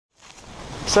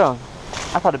So,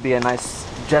 I thought it'd be a nice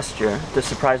gesture to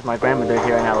surprise my grandmother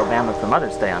here in Alabama for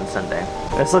Mother's Day on Sunday.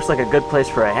 This looks like a good place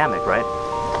for a hammock, right?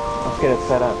 Let's get it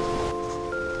set up.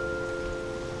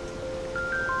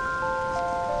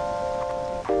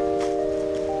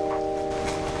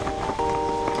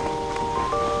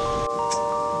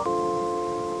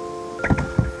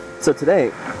 So today,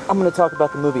 I'm going to talk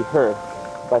about the movie Her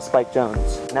by Spike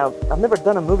Jonze. Now, I've never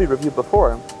done a movie review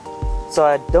before, so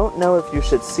I don't know if you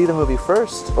should see the movie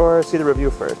first or see the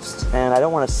review first. And I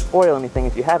don't want to spoil anything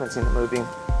if you haven't seen the movie.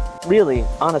 Really,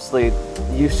 honestly,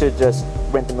 you should just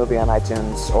rent the movie on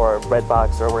iTunes or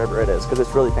Redbox or wherever it is, because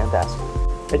it's really fantastic.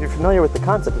 If you're familiar with the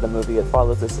concept of the movie, it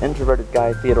follows this introverted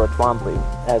guy, Theodore Twombly,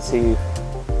 as he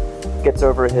gets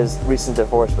over his recent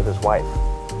divorce with his wife.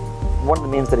 One of the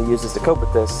means that he uses to cope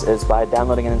with this is by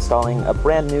downloading and installing a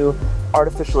brand new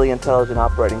artificially intelligent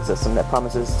operating system that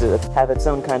promises to have its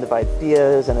own kind of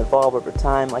ideas and evolve over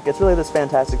time. Like, it's really this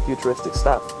fantastic futuristic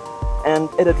stuff. And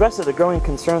it addresses a growing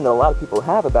concern that a lot of people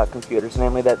have about computers,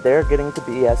 namely that they're getting to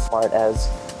be as smart as,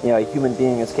 you know, a human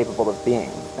being is capable of being.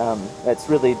 It's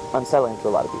really unsettling to a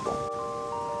lot of people.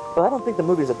 But I don't think the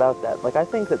movie's about that. Like, I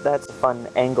think that that's a fun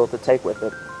angle to take with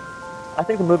it. I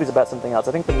think the movie's about something else.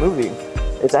 I think the movie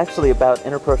is actually about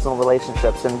interpersonal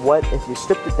relationships and what, if you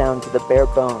stripped it down to the bare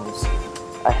bones,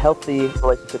 a healthy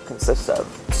relationship consists of.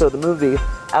 So the movie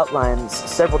outlines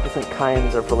several different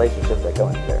kinds of relationships that go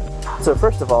into there. So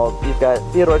first of all, you've got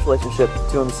Theodore's relationship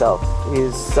to himself.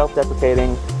 He's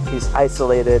self-deprecating, he's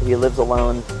isolated, he lives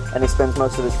alone, and he spends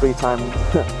most of his free time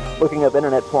looking up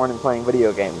internet porn and playing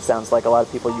video games. Sounds like a lot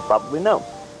of people you probably know.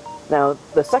 Now,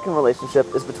 the second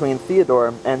relationship is between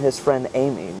Theodore and his friend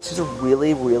Amy. She's a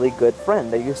really, really good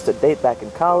friend. They used to date back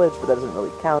in college, but that doesn't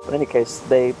really count. But in any case,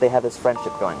 they have this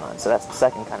friendship going on, so that's the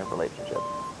second kind of relationship.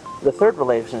 The third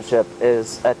relationship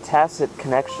is a tacit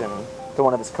connection to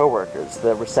one of his coworkers,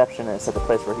 the receptionist at the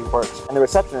place where he works. And the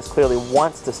receptionist clearly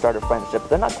wants to start a friendship, but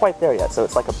they're not quite there yet, so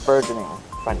it's like a burgeoning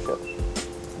friendship.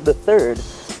 The third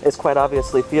is quite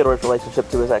obviously Theodore's relationship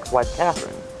to his ex-wife,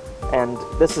 Catherine. And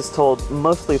this is told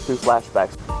mostly through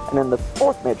flashbacks. And then the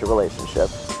fourth major relationship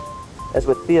is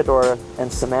with Theodore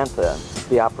and Samantha,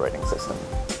 the operating system.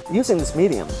 Using this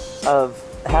medium of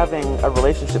having a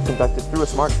relationship conducted through a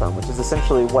smartphone, which is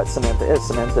essentially what Samantha is.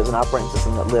 Samantha is an operating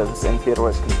system that lives in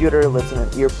Theodore's computer, lives in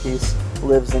an earpiece,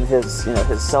 lives in his,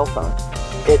 his cell phone.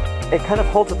 It kind of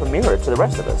holds up a mirror to the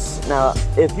rest of us. Now,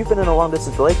 if you've been in a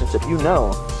long-distance relationship, you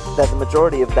know that the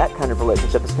majority of that kind of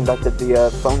relationship is conducted via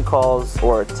phone calls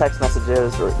or text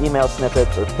messages or email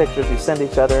snippets or pictures you send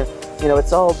each other. You know,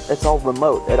 it's all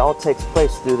remote. It all takes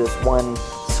place through this one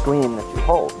screen that you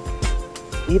hold.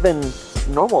 Even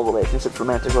normal relationships,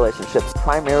 romantic relationships,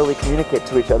 primarily communicate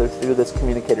to each other through this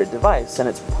communicator device, and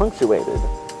it's punctuated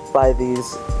by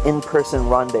these in-person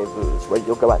rendezvous where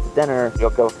you'll go out to dinner, you'll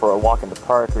go for a walk in the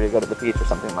park, or you go to the beach or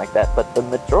something like that. But the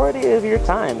majority of your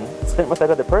time spent with that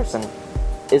other person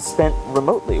is spent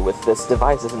remotely with this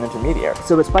device as an intermediary.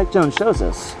 So what Spike Jonze shows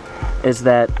us is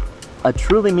that a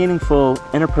truly meaningful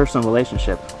interpersonal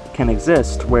relationship can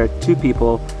exist where two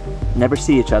people never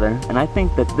see each other, and I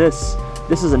think that this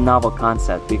is a novel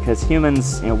concept because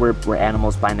humans, we're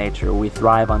animals by nature. We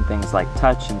thrive on things like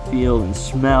touch and feel and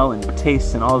smell and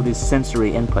taste and all of these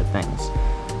sensory input things.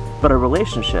 But a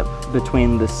relationship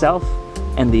between the self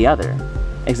and the other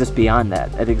exists beyond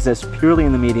that. It exists purely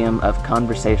in the medium of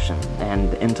conversation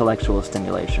and intellectual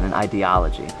stimulation and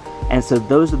ideology. And so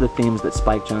those are the themes that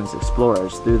Spike Jonze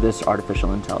explores through this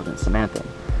artificial intelligence, Samantha.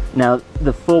 Now,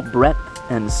 the full breadth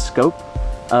and scope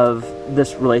of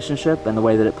this relationship and the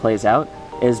way that it plays out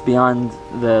is beyond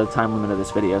the time limit of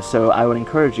this video. So I would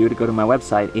encourage you to go to my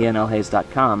website,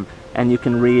 ianlhayes.com, and you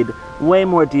can read way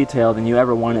more detail than you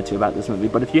ever wanted to about this movie.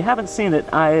 But if you haven't seen it,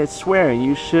 I swear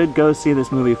you should go see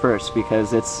this movie first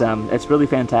because it's really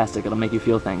fantastic. It'll make you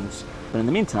feel things. But in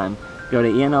the meantime, go to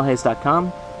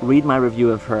ianlhayes.com, read my review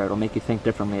of Her. It'll make you think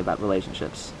differently about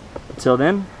relationships. Until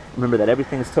then, remember that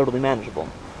everything is totally manageable.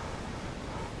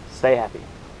 Stay happy.